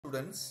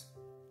students.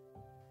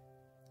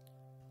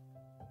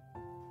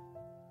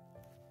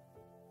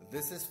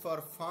 This is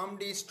for Form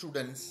D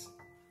students.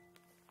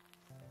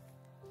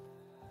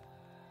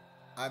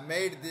 I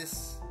made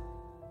this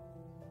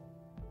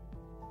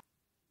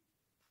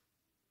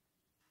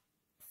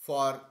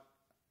for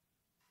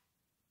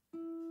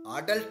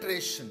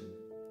adulteration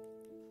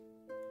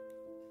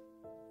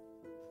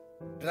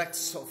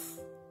drugs of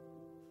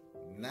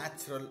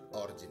natural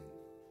origin.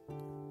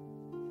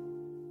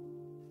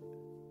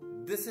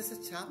 This is a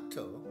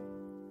chapter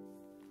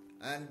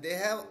and they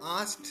have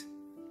asked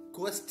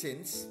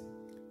questions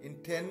in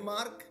 10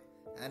 mark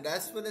and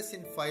as well as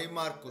in 5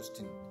 mark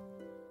question.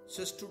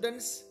 So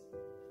students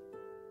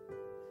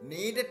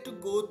needed to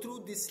go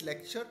through this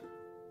lecture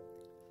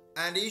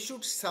and you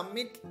should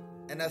submit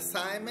an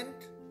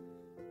assignment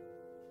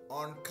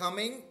on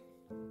coming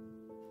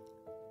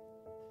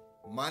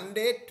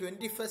Monday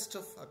 21st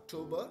of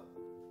October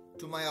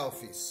to my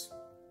office.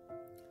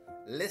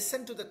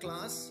 Listen to the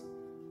class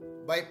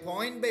by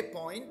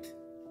point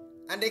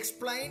and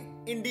explain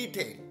in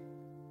detail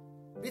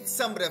with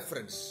some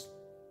reference.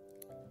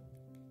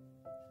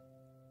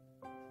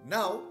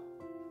 Now,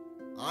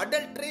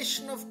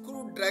 adulteration of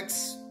crude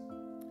drugs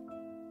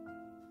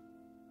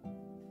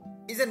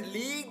is an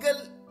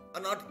legal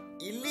or not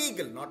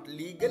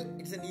legal,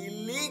 it's an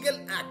illegal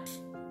act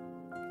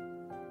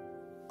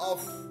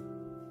of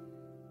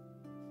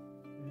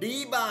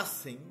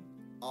debasing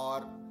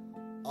or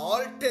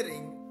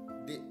altering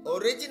the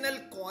original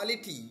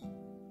quality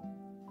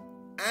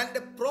and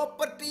the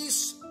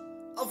properties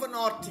of an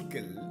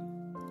article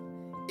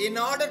in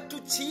order to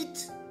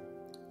cheat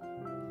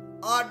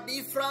or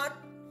defraud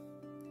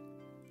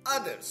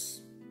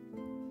others.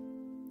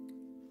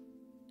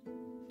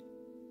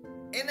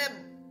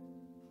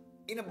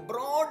 In a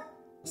broad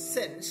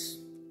sense,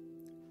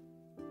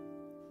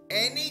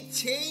 any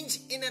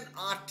change in an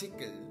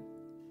article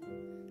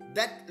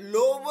that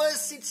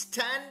lowers its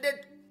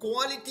standard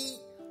quality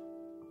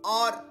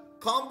or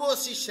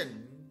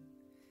composition,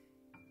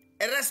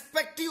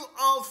 irrespective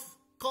of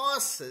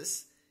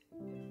causes,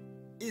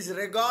 is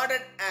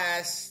regarded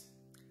as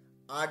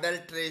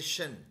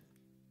adulteration.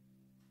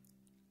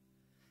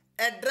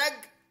 A drug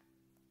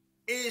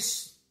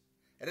is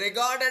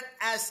regarded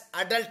as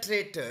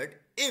adulterated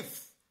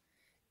if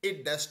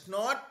it does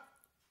not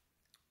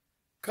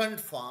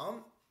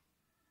conform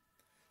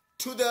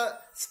to the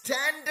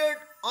standard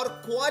or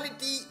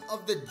quality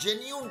of the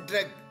genuine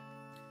drug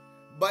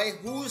by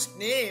whose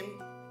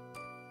name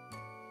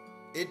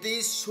it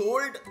is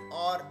sold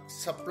or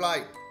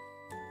supplied.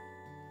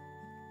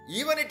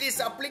 Even it is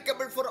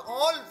applicable for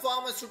all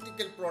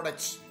pharmaceutical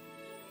products.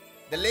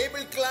 The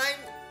label claim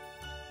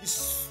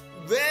is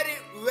very,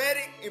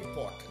 very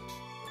important.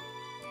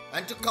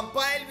 And to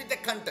compile with the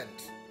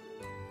content,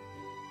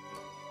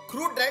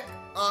 crude drugs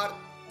are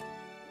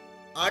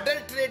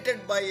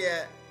adulterated by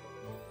a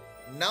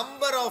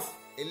number of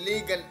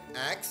illegal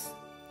acts.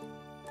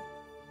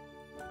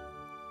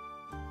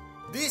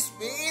 These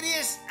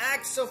various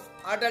acts of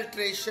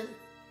adulteration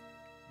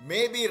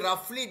may be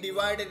roughly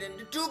divided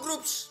into two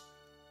groups.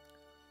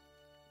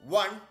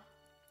 One,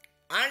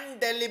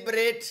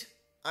 undeliberate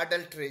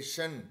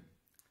adulteration,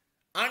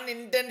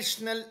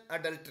 unintentional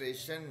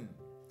adulteration.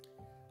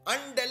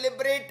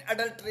 Undeliberate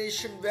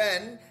adulteration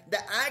when the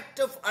act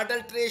of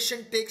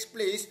adulteration takes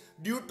place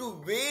due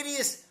to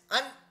various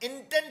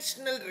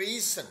unintentional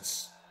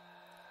reasons.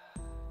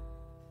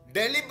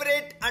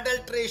 Deliberate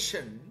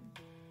adulteration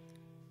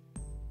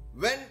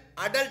when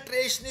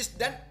adulteration is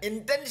done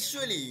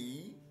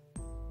intentionally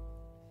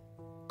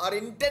or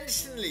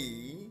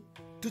intentionally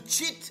to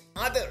cheat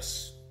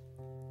others.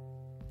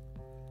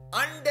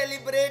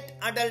 Undeliberate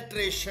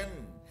adulteration.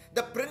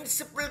 The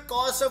principal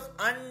cause of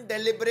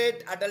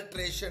undeliberate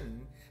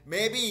adulteration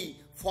may be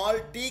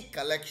faulty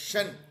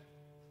collection.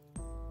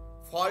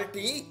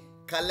 Faulty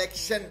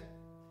collection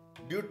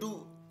due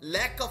to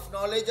lack of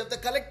knowledge of the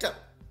collector.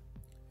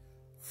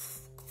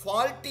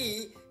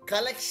 Faulty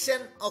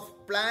collection of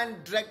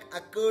plant drug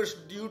occurs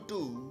due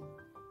to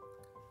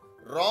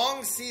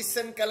wrong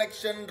season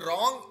collection,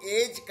 wrong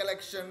age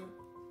collection,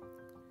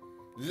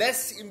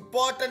 less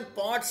important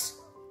parts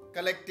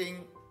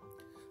collecting,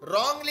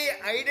 wrongly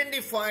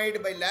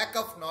identified by lack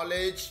of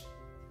knowledge,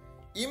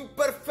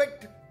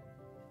 imperfect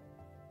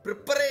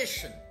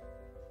preparation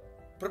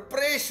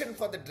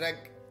for the drug.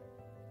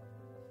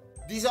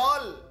 These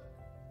all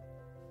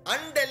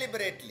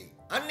undeliberately,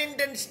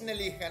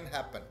 unintentionally can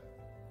happen.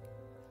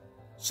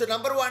 So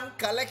number one,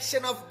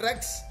 collection of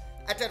drugs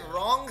at a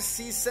wrong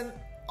season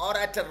or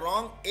at a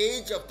wrong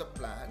age of the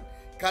plant,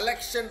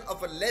 collection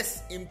of a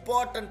less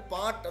important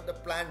part of the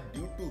plant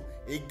due to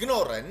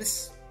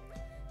ignorance,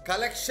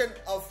 collection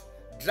of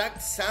drug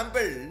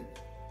sample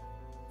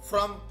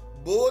from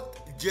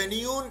both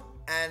genuine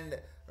and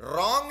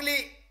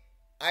wrongly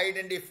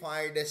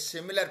identified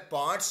similar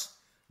parts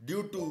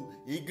due to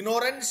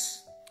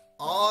ignorance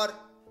or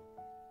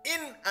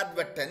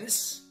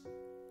inadvertence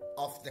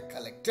of the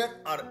collector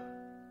or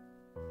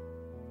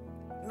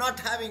not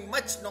having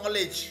much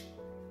knowledge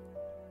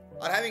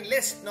or having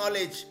less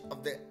knowledge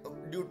of the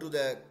due to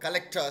the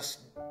collector's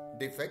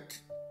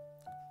defect.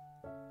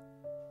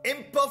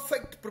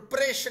 Imperfect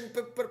preparation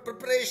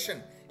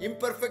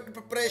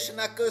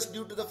occurs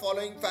due to the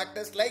following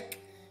factors like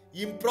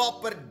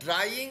improper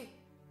drying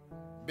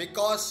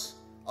because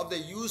of the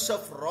use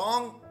of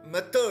wrong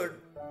method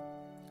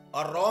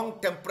or wrong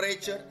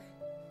temperature,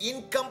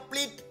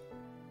 incomplete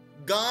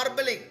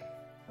garbling.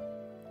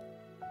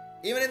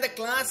 Even in the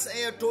class I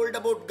have told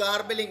about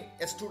garbling.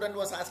 A student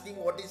was asking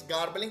what is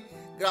garbling.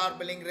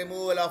 Garbling,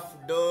 removal of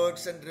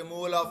dirts and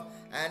removal of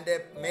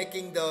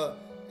making the,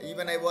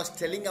 even I was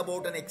telling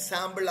about an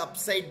example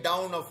upside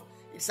down of,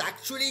 it's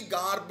actually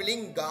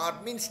garbling.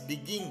 Garb means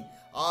digging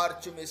or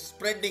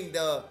spreading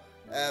the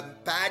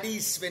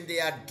paddies when they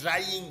are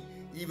drying,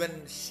 even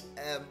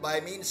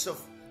by means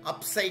of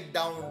upside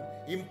down,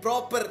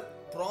 improper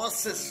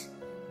process.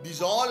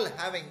 These all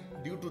having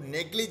due to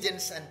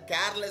negligence and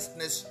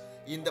carelessness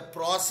in the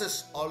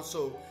process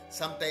also,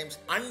 sometimes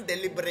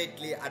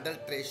undeliberately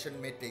adulteration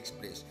may take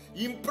place.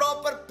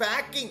 Improper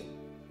packing.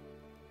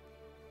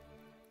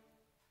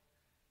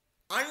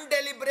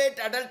 Undeliberate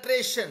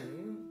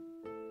adulteration.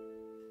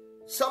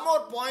 Some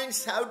more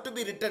points have to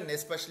be written,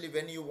 especially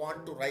when you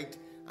want to write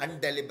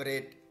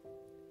undeliberate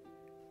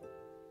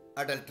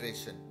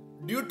adulteration.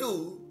 Due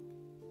to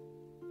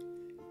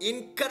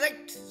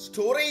incorrect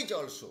storage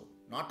also,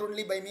 not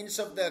only by means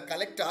of the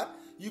collector,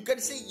 you can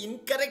see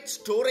incorrect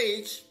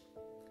storage.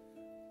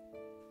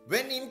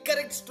 When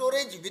incorrect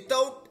storage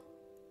without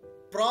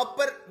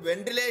proper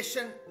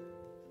ventilation,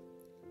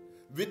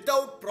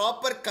 without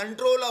proper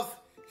control of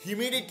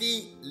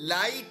humidity,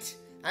 light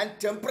and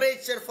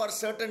temperature for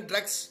certain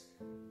drugs,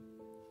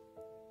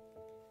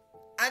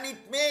 and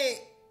it may,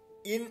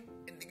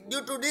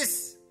 due to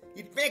this,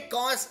 it may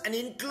cause and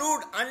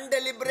include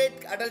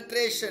undeliberate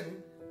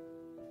adulteration,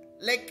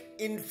 like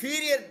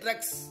inferior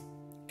drugs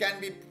can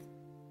be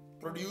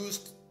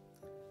produced,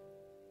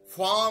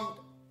 formed,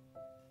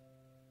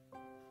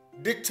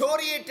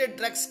 deteriorated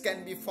drugs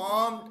can be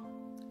formed,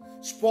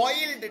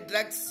 spoiled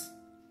drugs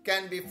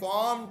can be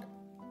formed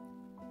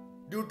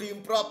due to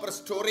improper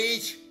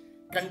storage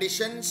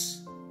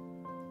conditions,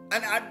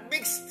 and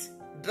admixed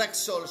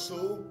drugs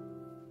also,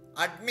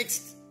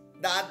 admixed,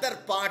 the other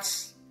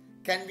parts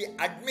can be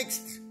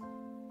admixed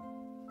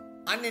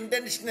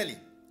unintentionally,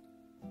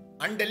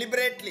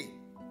 undeliberately.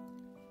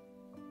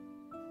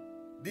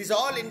 This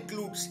all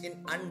includes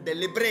in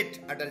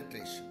undeliberate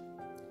adulteration.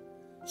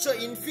 So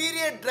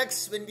inferior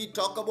drugs, when we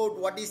talk about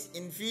what is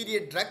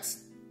inferior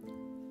drugs,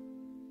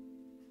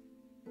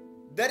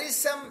 there is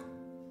some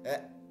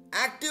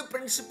active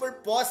principle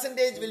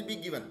percentage will be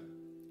given.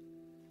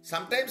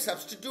 Sometimes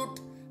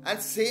substitute and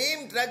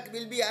same drug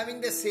will be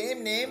having the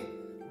same name,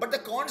 but the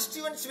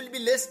constituents will be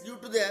less due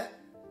to the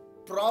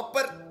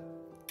proper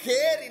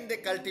care in the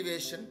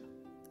cultivation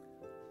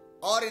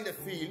or in the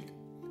field.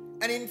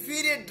 An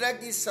inferior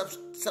drug is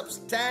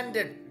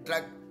substandard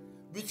drug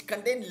which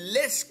contain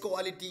less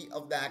quality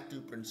of the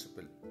active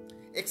principle.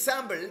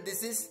 Example,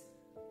 this is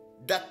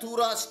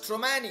Datura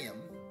Stramonium.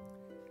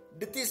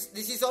 This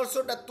is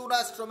also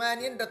Datura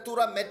Stramonium,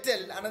 Datura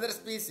metal, another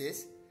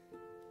species.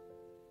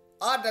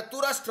 Or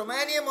Datura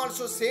Stramonium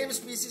also, same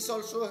species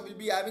also will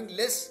be having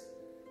less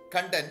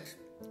content.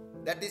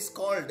 That is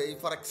called,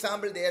 for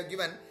example, they have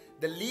given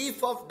the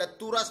leaf of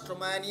Datura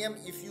Stramonium,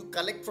 if you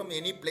collect from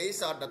any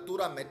place, or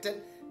Datura metal,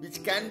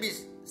 which can be,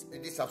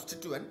 it is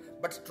substituent,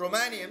 but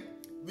Stramonium,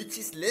 which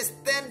is less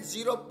than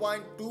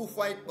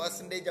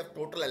 0.25% of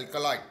total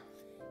alkaloid.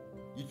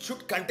 It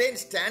should contain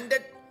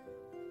standard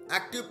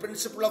active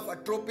principle of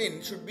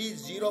atropine should be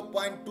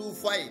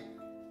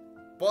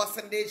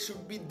 0.25%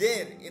 should be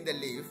there in the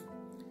leaf.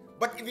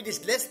 But if it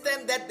is less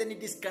than that, then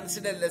it is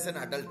considered as an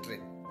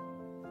adulterate.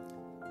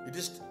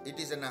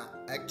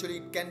 Actually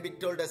it can be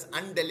told as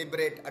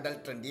undeliberate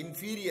adulterant,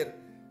 inferior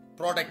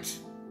product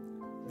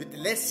with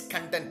less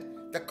content,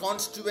 the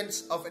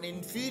constituents of an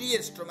inferior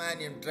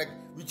Stramonium drug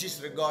which is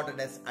regarded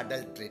as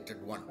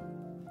adulterated one.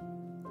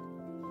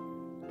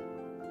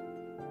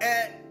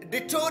 A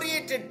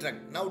deteriorated drug.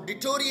 Now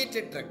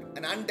deteriorated drug,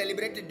 an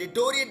undeliberate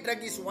deteriorated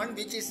drug is one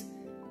which is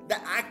the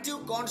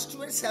active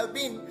constituents have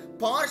been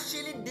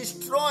partially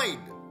destroyed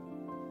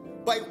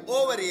by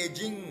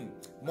overaging,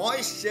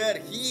 moisture,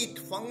 heat,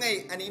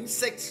 fungi and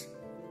insects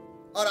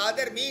or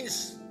other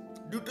means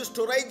due to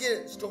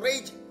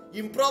storage,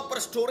 improper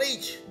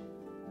storage.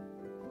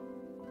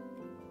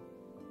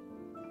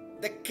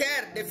 The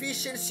care,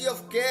 deficiency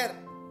of care.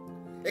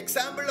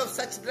 Example of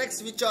such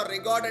drugs which are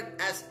regarded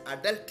as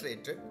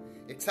adulterated.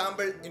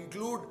 Example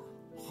include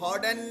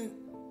hardened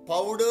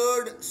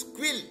powdered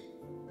Squill.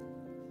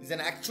 It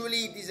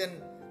is a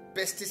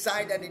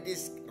pesticide and it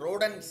is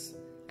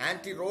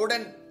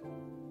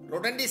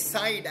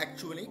rodenticide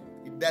actually.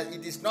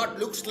 It is not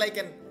looks like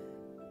a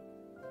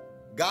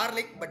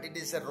garlic, but it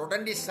is a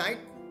rodenticide.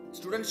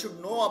 Students should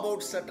know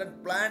about certain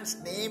plants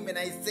name. When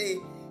I say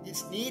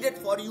it's needed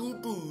for you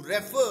to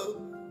refer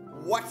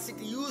what's it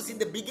used in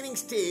the beginning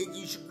stage,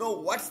 you should know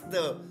what's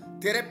the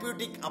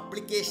therapeutic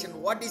application,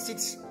 what is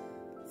its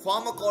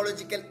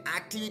pharmacological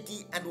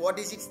activity and what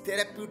is its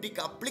therapeutic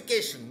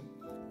application.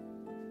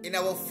 in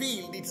our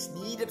field, it's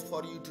needed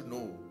for you to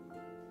know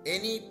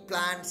any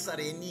plants or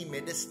any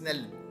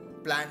medicinal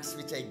plants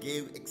which I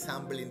gave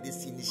example in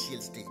this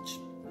initial stage.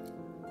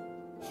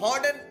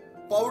 Hardened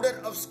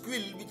powder of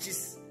squill, which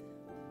is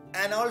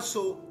and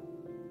also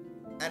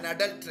an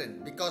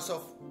adulterant because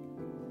of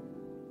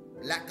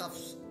lack of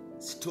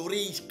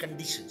storage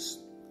conditions.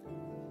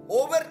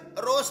 Over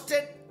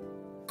roasted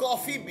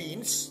coffee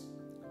beans,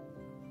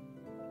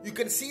 you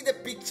can see the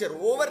picture.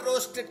 Over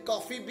roasted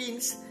coffee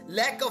beans,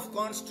 lack of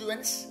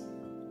constituents,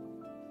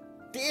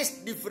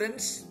 taste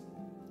difference.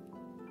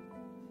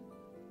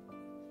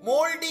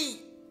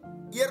 Mouldy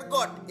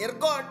ergot.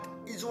 Ergot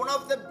is one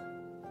of the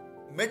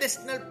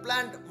medicinal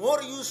plant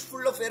more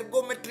useful of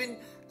ergometrin,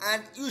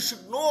 and you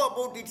should know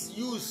about its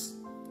use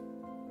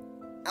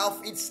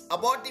of its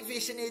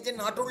abortifacient agent.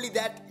 Not only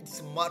that,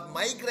 it's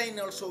migraine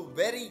also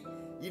very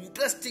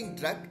interesting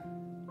drug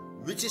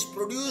which is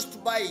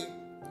produced by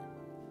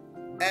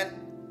an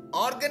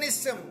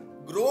organism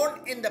grown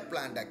in the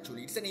plant.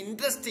 Actually, it's an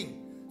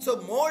interesting.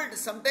 So mold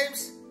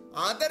sometimes,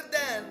 other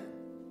than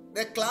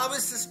the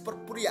cloves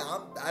purpurea,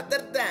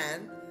 other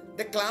than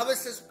the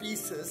cloves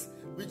species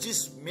which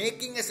is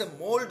making as a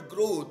mold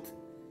growth,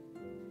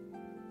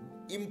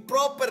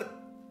 improper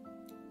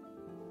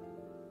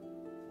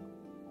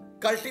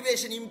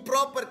cultivation,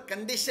 improper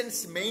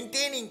conditions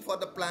maintaining for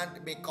the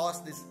plant may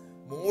cause this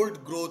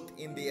mold growth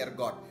in the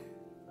ergot.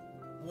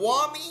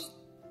 Wormy,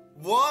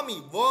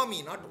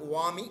 not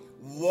wormy,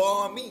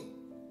 wormy.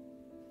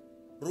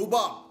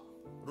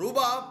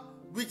 Rhubarb,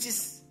 which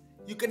is,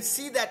 you can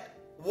see that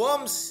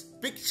worm's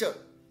picture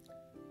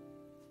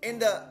in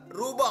the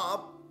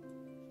rhubarb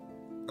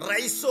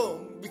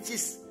rhizome, which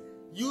is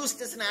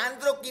used as an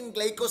androgen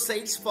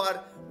glycosides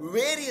for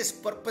various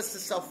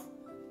purposes of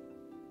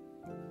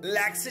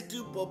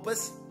laxative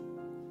purpose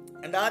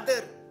and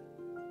other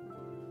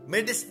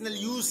medicinal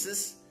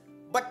uses,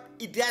 but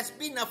it has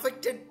been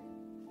affected.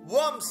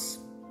 Worms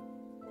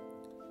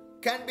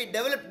can be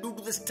developed due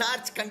to the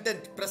starch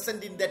content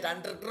present in that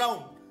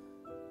underground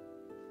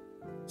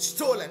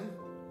stolon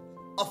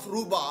of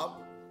rhubarb,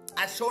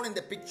 as shown in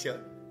the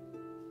picture,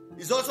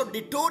 is also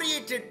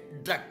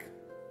deteriorated drug.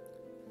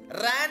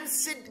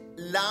 Rancid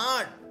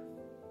lard.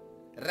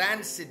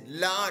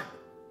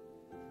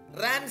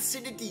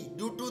 Rancidity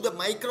due to the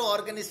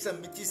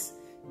microorganism which is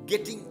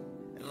getting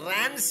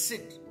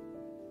rancid.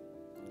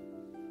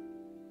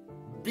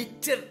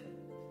 Bitter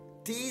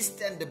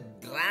taste and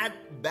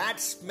bad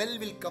smell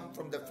will come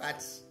from the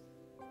fats,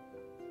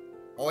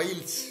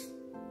 oils.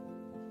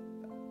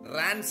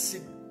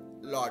 Rancid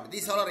lard.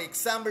 These all are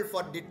examples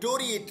for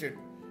deteriorated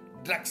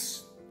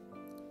drugs.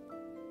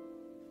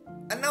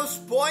 And now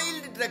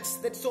spoiled drugs,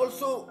 that's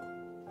also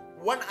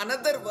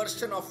another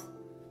version of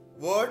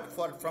word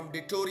from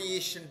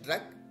deteriorated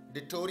drug.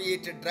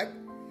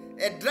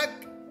 A drug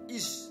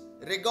is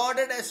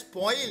regarded as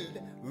spoiled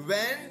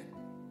when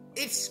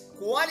its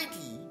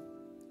quality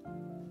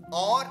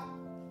or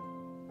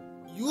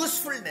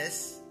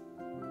usefulness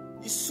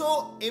is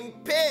so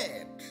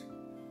impaired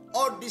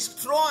or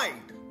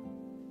destroyed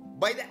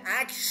by the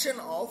action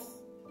of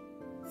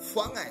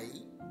fungi,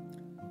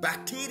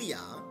 bacteria,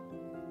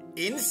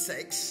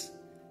 insects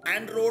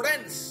and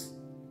rodents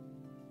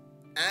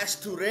as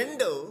to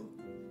render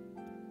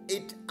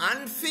it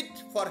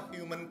unfit for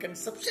human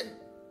consumption.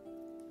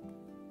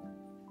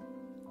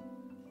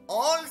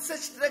 All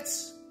such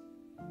drugs,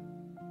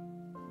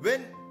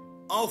 when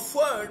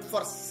offered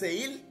for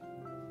sale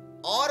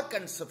or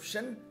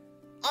consumption,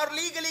 are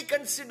legally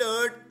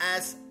considered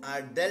as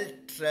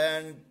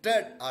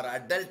adulterated or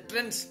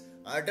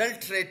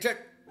adulterated.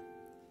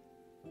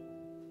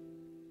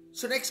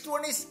 So next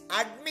one is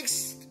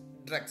admixed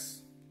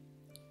drugs.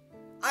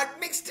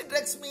 Admixed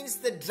drugs means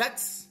the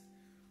drugs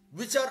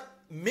which are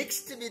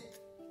mixed with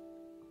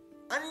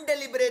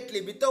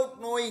undeliberately, without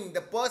knowing,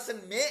 the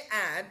person may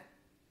add.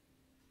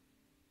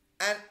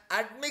 An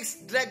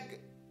admixed drug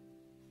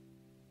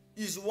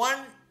is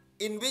one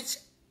in which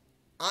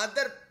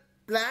other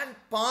plant,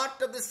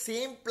 part of the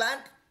same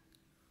plant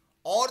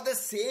or the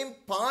same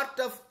part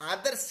of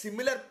other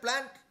similar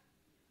plant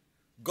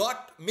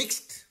got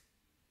mixed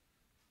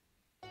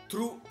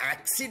through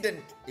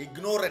accident,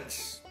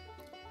 ignorance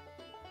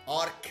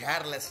or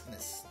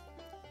carelessness.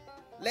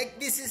 Like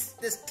this is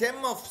the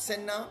stem of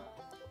senna.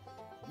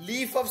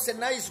 Leaf of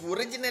senna is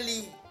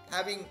originally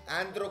having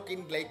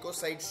androgen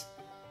glycosides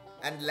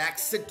and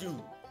laxative,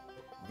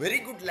 very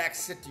good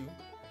laxative.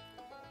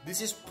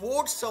 This is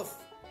pods of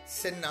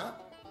senna.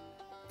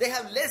 They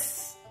have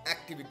less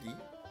activity.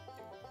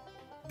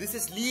 This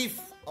is leaf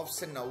of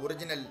senna,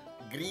 original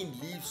green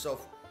leaves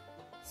of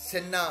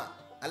senna,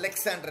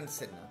 Alexandrian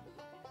senna.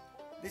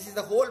 This is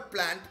the whole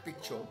plant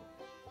picture.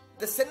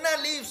 The senna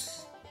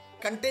leaves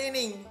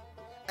containing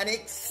an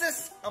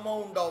excess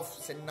amount of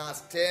senna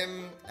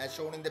stem, as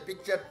shown in the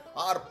picture,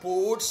 or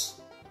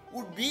pods,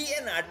 would be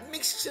an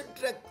admixture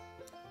drug.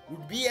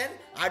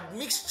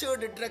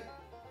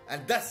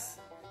 And thus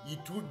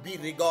it would be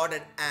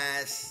regarded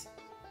as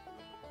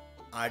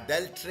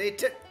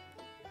adulterated.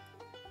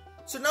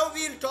 So now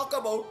we will talk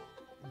about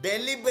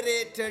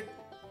deliberated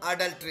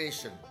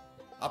adulteration.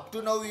 Up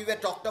to now we were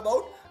talked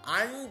about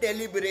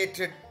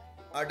undeliberated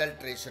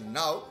adulteration.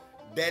 Now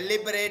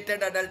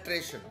deliberated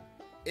adulteration.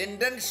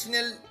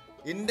 Intentionally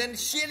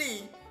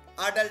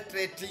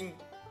adulterating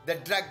the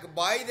drug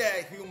by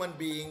the human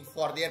being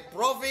for their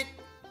profit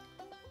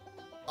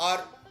or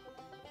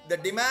the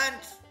demand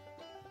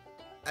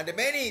and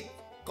many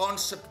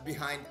concepts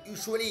behind.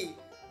 Usually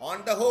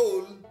on the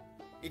whole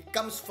it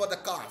comes for the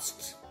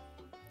cost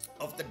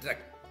of the drug,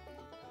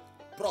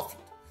 profit.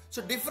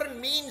 So different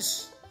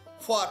means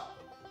for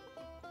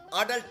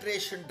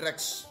adulteration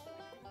drugs.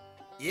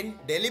 In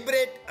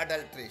deliberate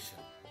adulteration,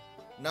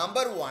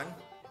 number one,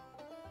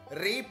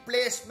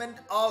 replacement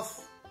of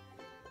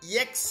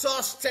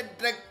exhausted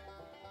drug.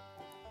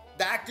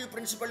 The active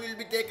principle will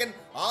be taken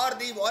or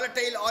the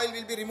volatile oil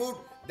will be removed.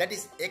 That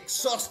is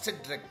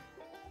exhausted drug.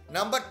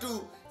 Number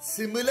two,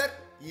 similar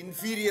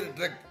inferior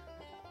drug.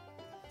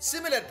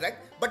 Similar drug,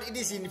 but it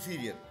is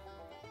inferior.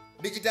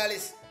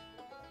 Digitalis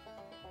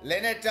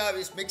lenata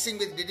is mixing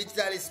with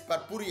Digitalis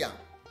purpurea.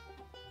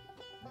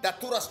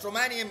 Datura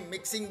Stramonium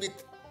mixing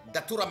with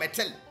Datura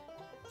metal.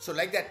 So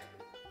like that,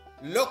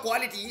 low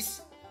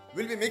qualities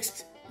will be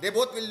mixed. They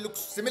both will look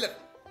similar.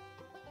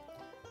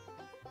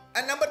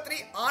 And number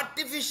three,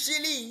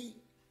 artificially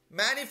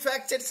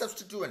manufactured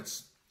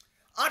substituents.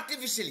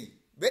 Artificially.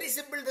 Very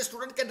simple, the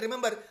student can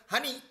remember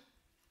honey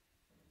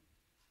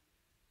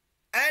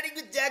adding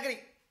with jaggery,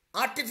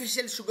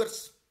 artificial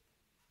sugars.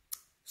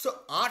 So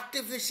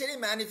artificially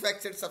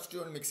manufactured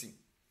substituent mixing.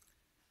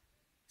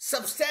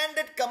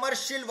 Substandard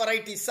commercial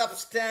variety,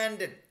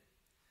 substandard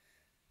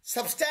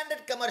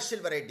commercial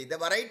variety. The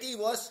variety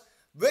was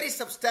very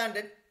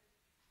substandard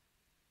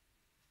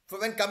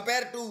when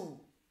compared to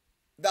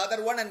the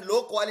other one and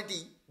low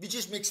quality which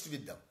is mixed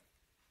with them.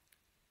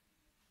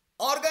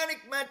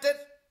 Organic matter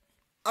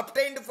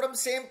obtained from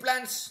same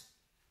plants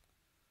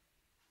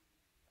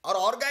or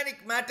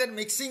organic matter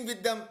mixing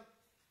with them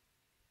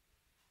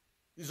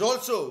is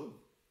also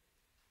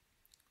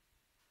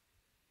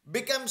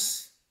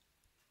becomes,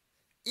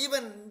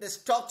 even the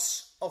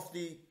stalks of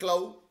the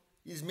clove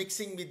is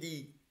mixing with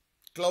the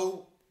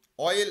clove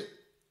oil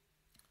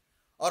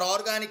or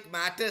organic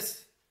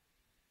matters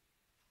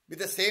with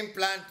the same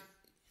plant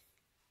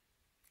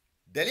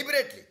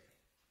deliberately.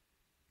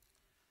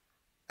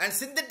 And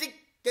synthetic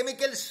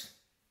chemicals,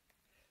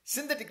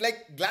 synthetic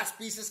like glass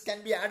pieces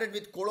can be added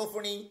with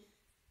colophony,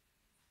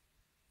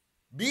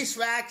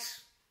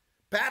 beeswax,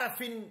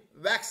 paraffin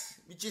wax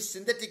which is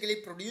synthetically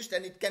produced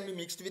and it can be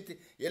mixed with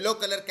yellow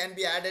color can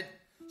be added.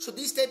 So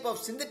these type of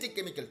synthetic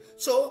chemicals.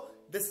 So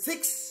the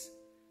 6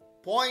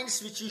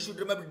 points which you should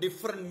remember,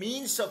 different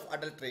means of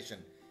adulteration.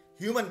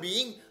 Human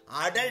being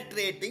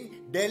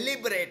adulterating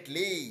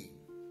deliberately,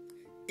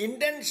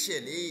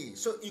 intentionally.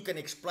 So you can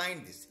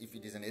explain this. If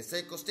it is an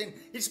essay question,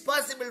 it's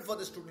possible for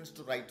the students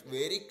to write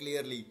very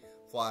clearly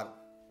for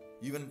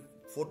even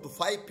 4 to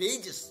 5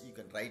 pages. You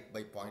can write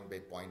by point,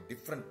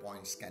 different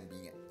points can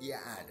be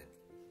added.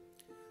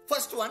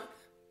 First one,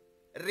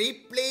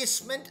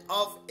 replacement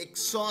of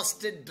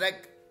exhausted drug.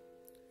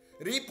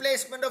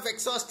 Replacement of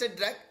exhausted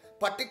drug,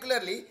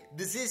 particularly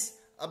this is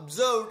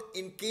observed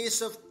in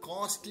case of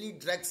costly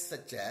drugs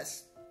such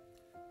as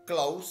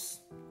cloves.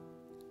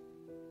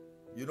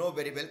 You know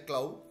very well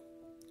clove.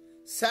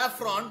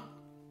 Saffron,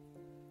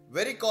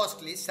 very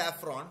costly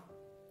saffron.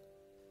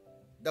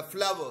 The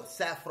flower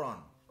saffron.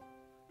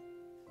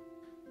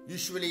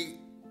 Usually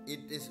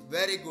it is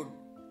very good,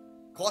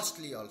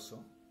 costly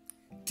also.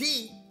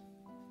 Tea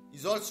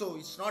is also,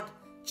 it's not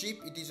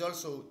cheap, it is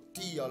also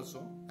tea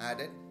also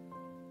added.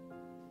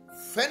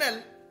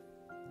 Fennel,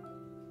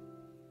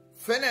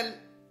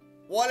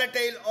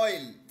 volatile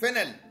oil,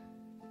 fennel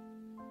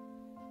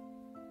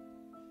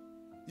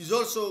is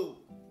also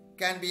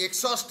can be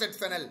exhausted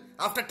fennel.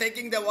 After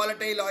taking the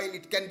volatile oil,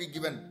 it can be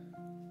given.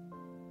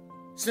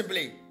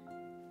 Simply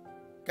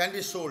can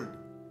be sold.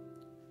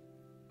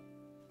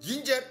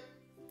 Ginger,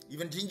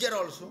 even ginger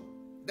also.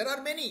 There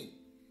are many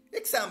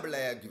examples I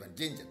have given.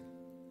 Ginger.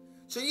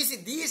 So you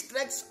see, these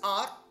drugs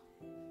are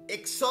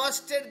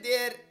exhausted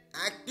their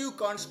active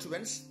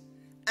constituents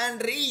and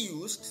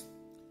reused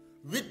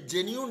with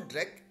genuine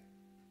drug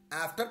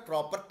after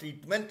proper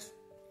treatment.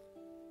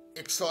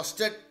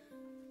 Exhausted.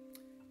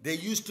 They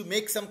used to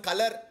make some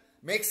color,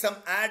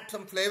 add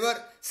some flavor.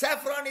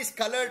 Saffron is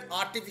colored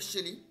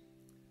artificially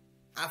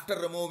after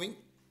removing,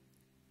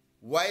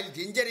 while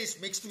ginger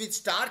is mixed with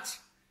starch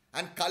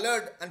and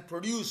colored and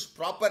produce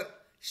proper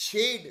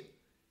shade,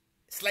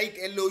 slight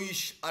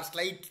yellowish or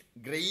slight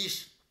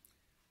greyish.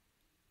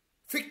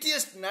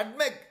 Fictitious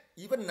nutmeg,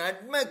 even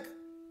nutmeg.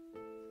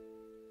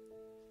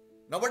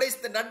 Nowadays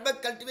the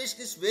nutmeg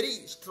cultivation is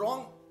very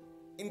strong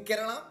in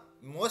Kerala,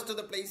 most of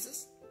the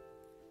places.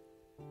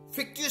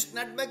 Fictitious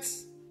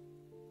nutmegs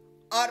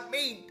are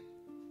made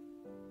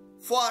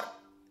for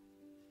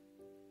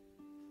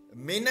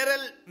mineral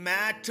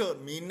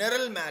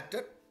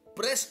matter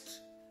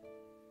pressed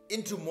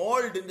into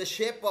mold in the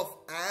shape of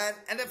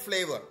and a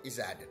flavor is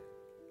added.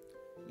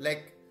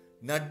 Like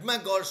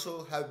nutmeg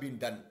also have been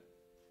done.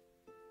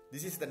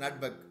 This is the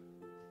nutmeg.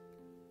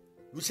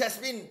 which has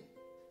been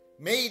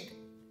made,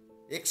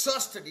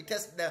 exhausted. It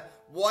has the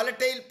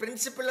volatile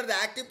principle or the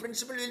active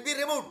principle will be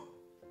removed.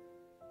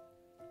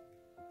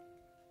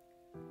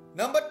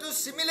 Number 2,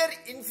 similar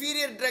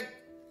inferior drug.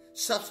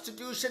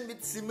 Substitution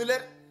with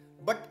similar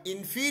but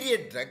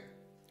inferior drug.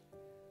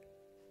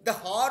 The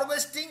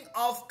harvesting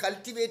of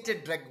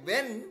cultivated drug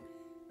when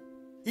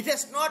it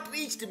has not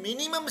reached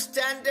minimum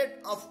standard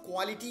of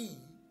quality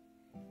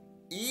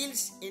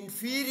yields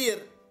inferior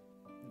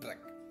drug.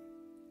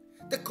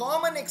 The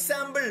common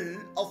example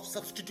of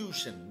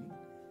substitution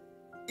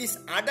is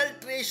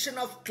adulteration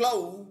of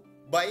clove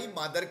by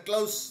mother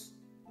cloves.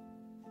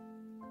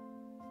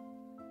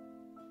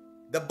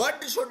 The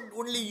bud should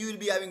only you will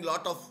be having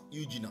lot of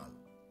eugenol.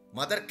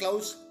 Mother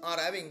cloves are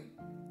having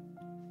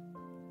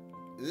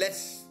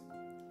less.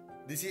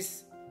 This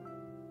is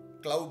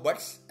clove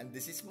buds and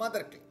this is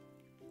mother clove.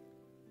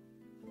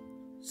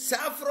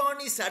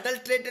 Saffron is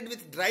adulterated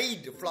with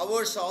dried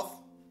flowers of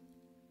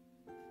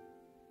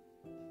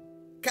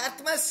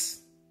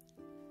Cadmus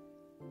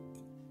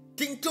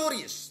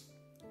tinctorius.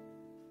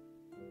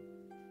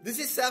 This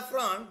is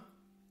saffron,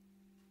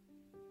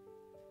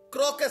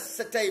 Crocus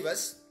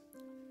sativus,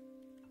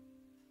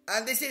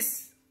 and this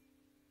is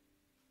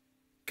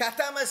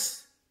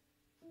Cadmus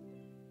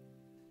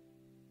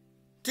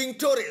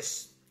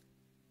tinctorius,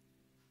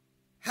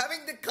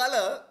 having the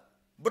color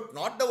but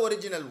not the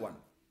original one.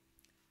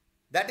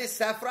 That is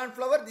saffron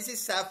flower, this is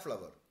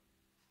safflower.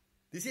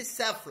 This is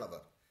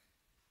safflower.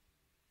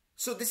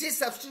 So this is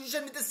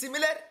substitution with a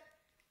similar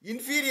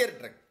inferior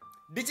drug.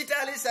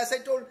 Digitalis, as I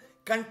told,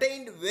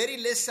 contained very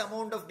less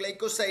amount of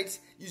glycosides,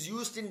 is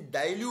used in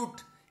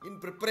dilute in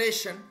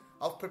preparation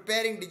of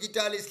preparing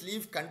digitalis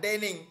leaf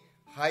containing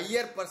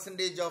higher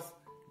percentage of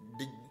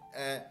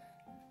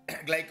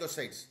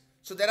glycosides.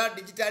 So there are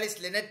digitalis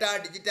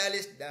lenata,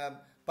 digitalis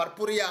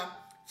purpurea.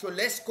 So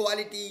less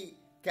quality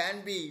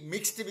can be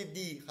mixed with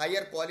the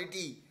higher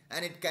quality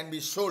and it can be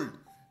sold.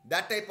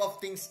 That type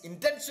of things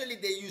intentionally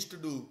they used to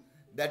do.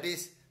 That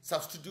is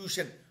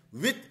substitution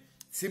with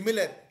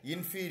similar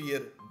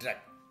inferior drug.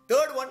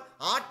 Third one,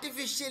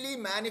 artificially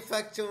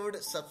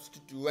manufactured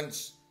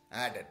substituents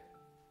added.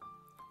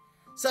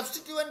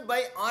 Substituent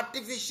by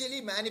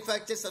artificially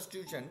manufactured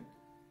substitution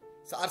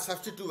or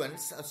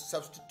substituents or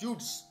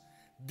substitutes.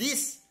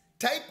 This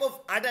type of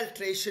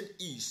adulteration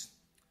is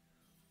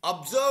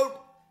observed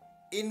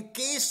in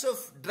case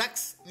of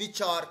drugs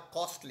which are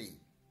costly.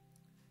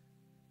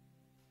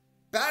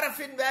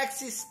 Paraffin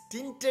wax is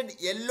tinted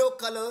yellow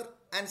color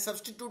and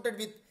substituted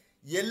with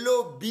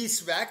yellow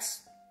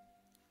beeswax.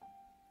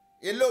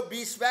 Yellow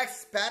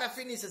beeswax,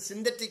 paraffin is a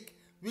synthetic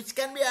which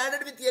can be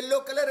added with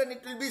yellow color and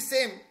it will be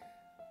same.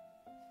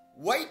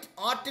 White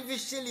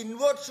artificial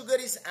invert sugar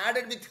is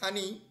added with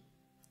honey.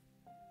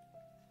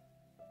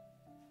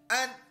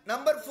 And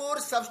number 4,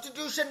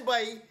 substitution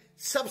by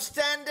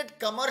substandard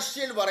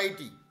commercial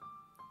variety.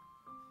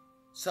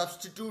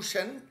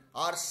 Substitution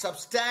or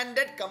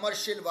substandard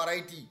commercial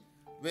variety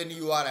when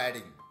you are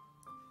adding.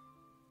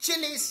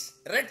 Chilies,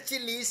 red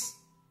chilies,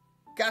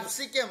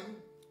 capsicum,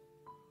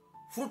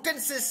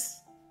 frutensis,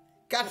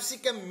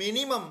 capsicum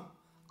minimum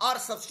are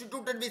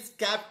substituted with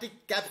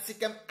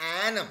capsicum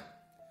annum.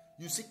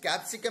 You see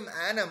capsicum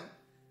annum,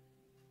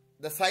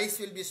 the size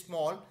will be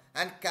small,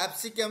 and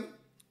capsicum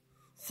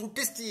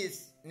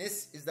frutistis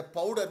is the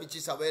powder which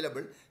is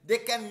available. They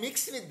can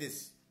mix with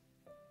this.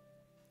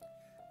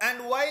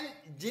 And while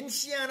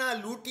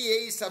Gentiana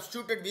luteae is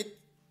substituted with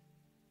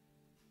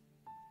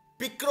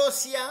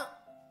Picrosia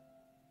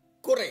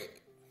corae.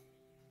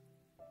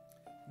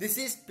 This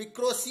is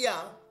Picrosia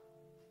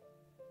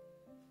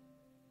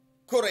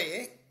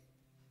corae,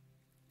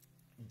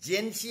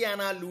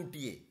 Gentiana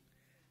luteae.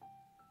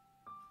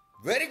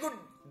 Very good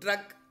drug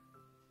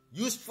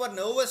used for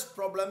nervous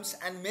problems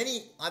and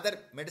many other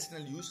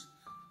medicinal use.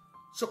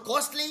 So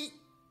costly,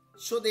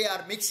 so they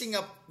are mixing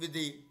up with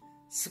the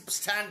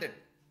substandard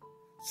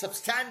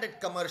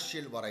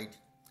commercial variety.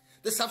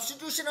 The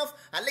substitution of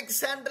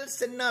Alexander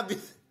Senna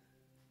with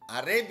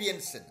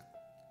Arabian Senna.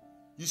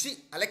 You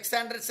see,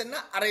 Alexander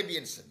Senna,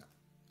 Arabian Senna.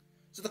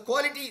 So the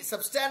quality,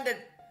 substandard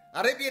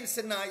Arabian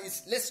Senna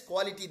is less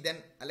quality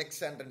than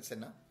Alexander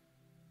Senna.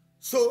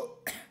 So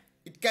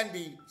it can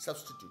be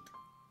substituted.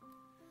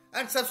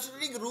 And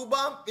substituting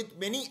rhubarb with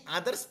many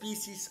other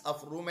species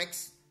of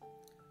rumex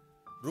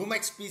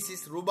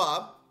species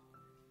rhubarb,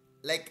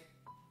 like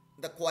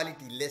the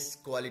quality, less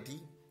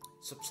quality,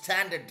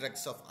 substandard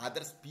drugs of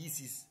other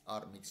species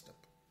are mixed up.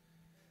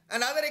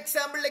 Another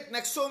example like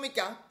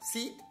Naxomica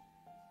seed,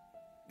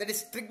 that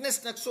is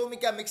Trignus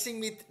naxomica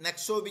mixing with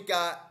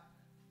Naxomica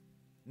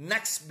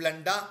Nux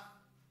blanda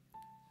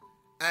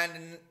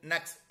and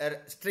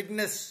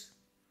Trignus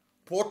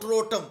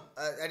potrotum,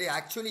 that is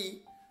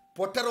actually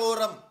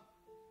Poterorum,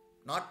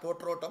 not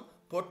Potrotum,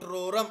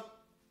 Poterorum.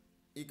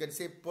 You can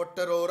say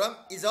Poterorum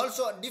is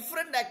also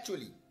different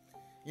actually.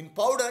 In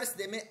powders,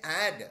 they may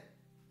add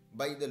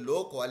by the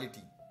low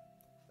quality.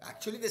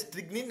 Actually, the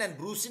strychnine and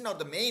brucin are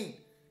the main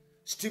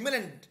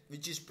stimulant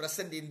which is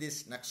present in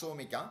this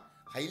Naxomica,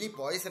 highly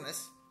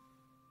poisonous,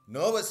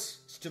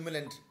 nervous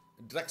stimulant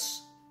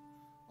drugs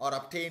are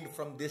obtained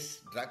from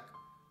this drug.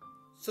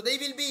 So they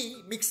will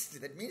be mixed.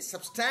 That means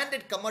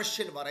substandard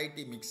commercial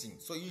variety mixing.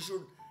 So you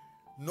should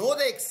know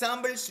the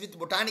examples with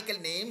botanical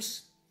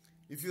names.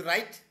 If you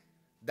write,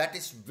 that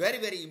is very,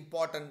 very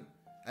important.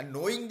 And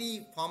knowing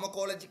the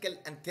pharmacological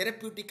and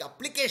therapeutic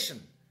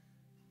application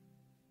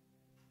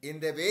in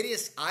the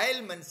various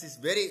ailments is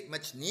very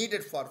much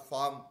needed for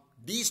Form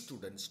D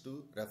students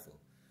to refer.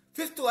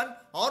 Fifth one,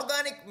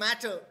 organic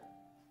matter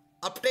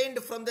obtained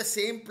from the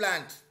same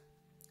plant.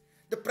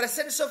 The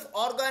presence of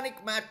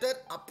organic matter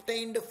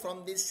obtained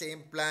from the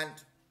same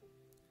plant.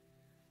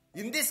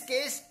 In this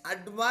case,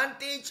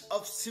 advantage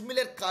of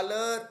similar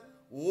color,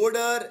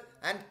 odor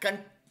and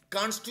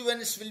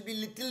constituents will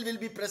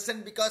be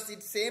present because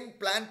its same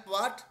plant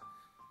part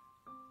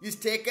is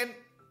taken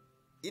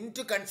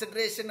into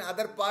consideration.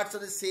 Other parts of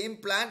the same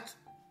plant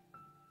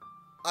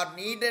are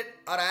needed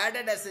or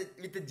added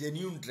with a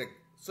genuine drug.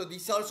 So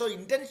this also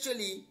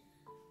intentionally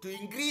to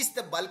increase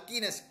the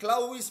bulkiness.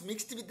 Clove is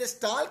mixed with the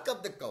stalk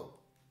of the cow.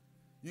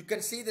 You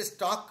can see the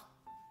stalk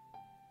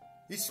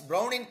is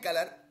brown in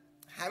color,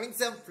 having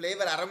some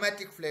flavor,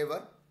 aromatic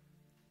flavor.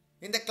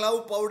 In the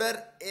clove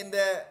powder, in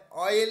the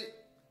oil,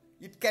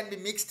 it can be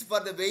mixed for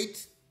the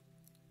weight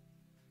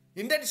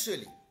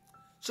intentionally.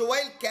 So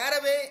while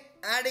caraway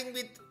adding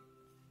with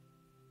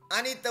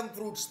anethum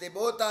fruits, they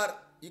both are,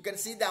 you can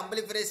see the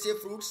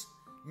umbelliferaceae fruits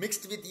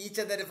mixed with each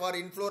other for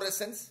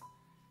inflorescence.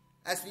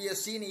 As we have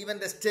seen, even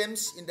the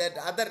stems in that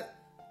other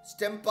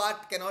stem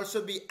part can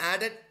also be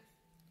added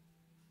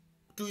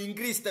to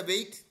increase the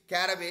weight.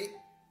 Caraway,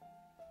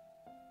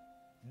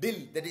 dill,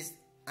 that is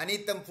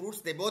anethum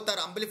fruits, they both are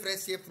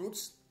umbelliferaceae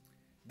fruits.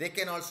 They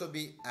can also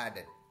be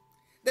added.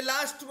 The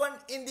last one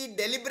in the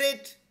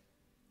deliberate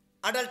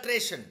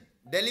adulteration,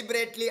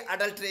 deliberately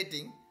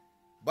adulterating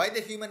by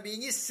the human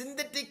being is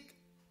synthetic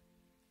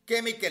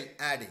chemical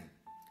adding.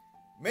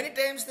 Many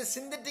times the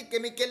synthetic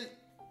chemical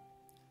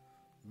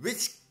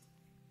which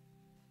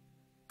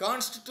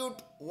constitute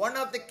one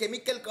of the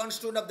chemical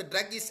constituent of the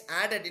drug is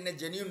added in a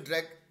genuine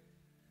drug.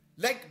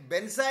 Like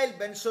benzyl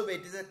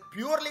benzoate is a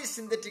purely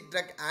synthetic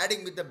drug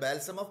adding with the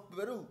balsam of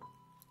Peru.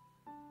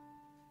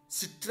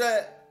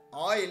 Citral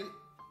oil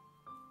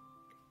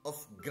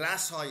of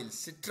grass oil,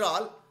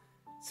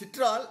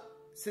 citral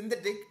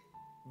synthetic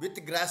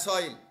with grass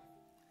oil.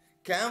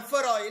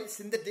 Camphor oil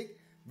synthetic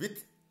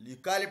with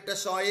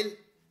eucalyptus oil.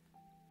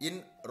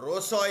 In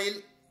rose oil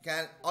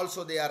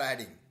also they are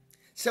adding.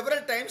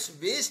 Several times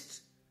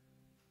waste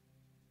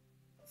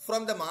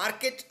from the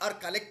market are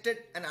collected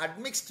and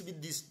admixed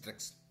with these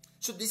drugs.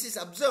 So this is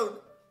observed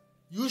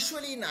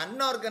usually in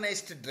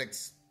unorganized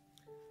drugs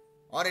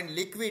or in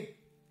liquid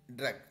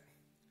drug.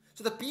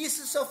 So the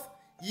pieces of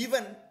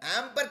even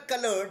amber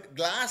colored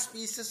glass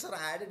pieces are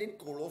added in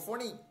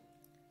colophony.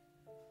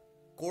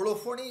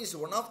 Colophony is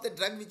one of the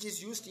drug which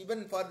is used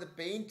even for the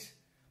paint,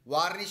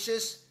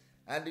 varnishes,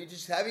 and it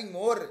is having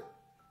more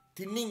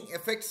thinning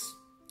effects.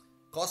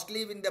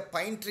 Costly in the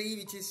pine tree,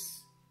 which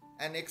is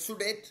an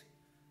exudate,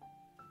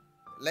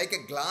 like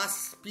a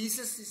glass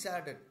pieces is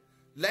added.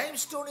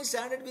 Limestone is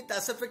added with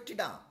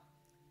asafoetida.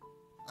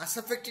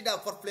 Asafoetida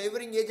for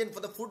flavoring agent for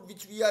the food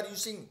which we are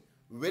using.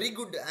 Very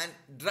good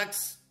and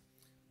drugs.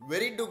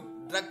 Very good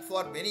drug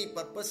for many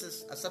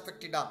purposes.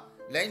 Asafoetida.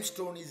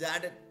 Limestone is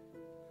added.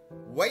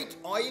 White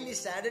oil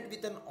is added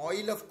with an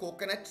oil of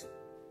coconut.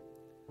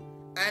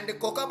 And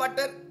cocoa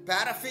butter,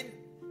 paraffin,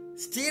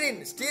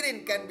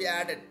 stearin can be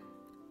added.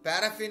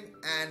 Paraffin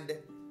and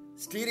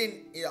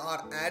stearin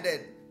are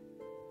added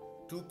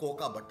to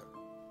cocoa butter.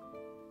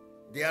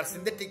 They are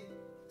synthetic.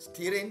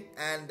 Stearin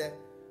and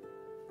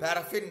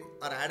paraffin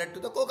are added to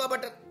the cocoa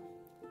butter.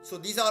 So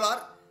these all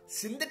are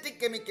synthetic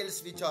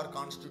chemicals which are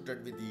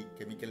constituted with the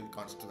chemical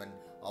constituent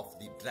of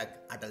the drug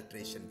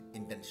adulteration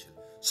intention.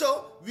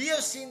 So we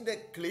have seen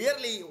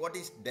clearly what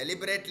is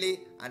deliberately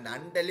and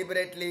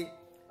undeliberately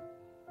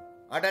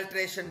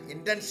adulteration,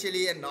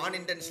 intentionally and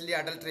non-intentionally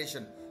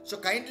adulteration. So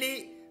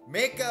kindly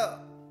make a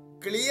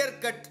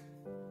clear-cut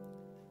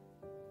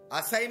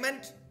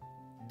assignment,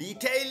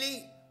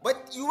 detailing with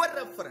your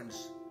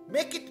reference.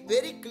 Make it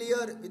very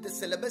clear with the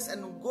syllabus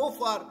and go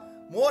for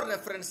more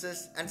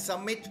references and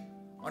submit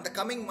on the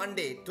coming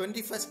Monday,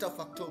 21st of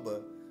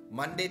October,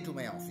 Monday to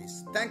my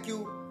office. Thank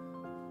you.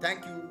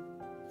 Thank you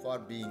for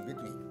being with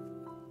me.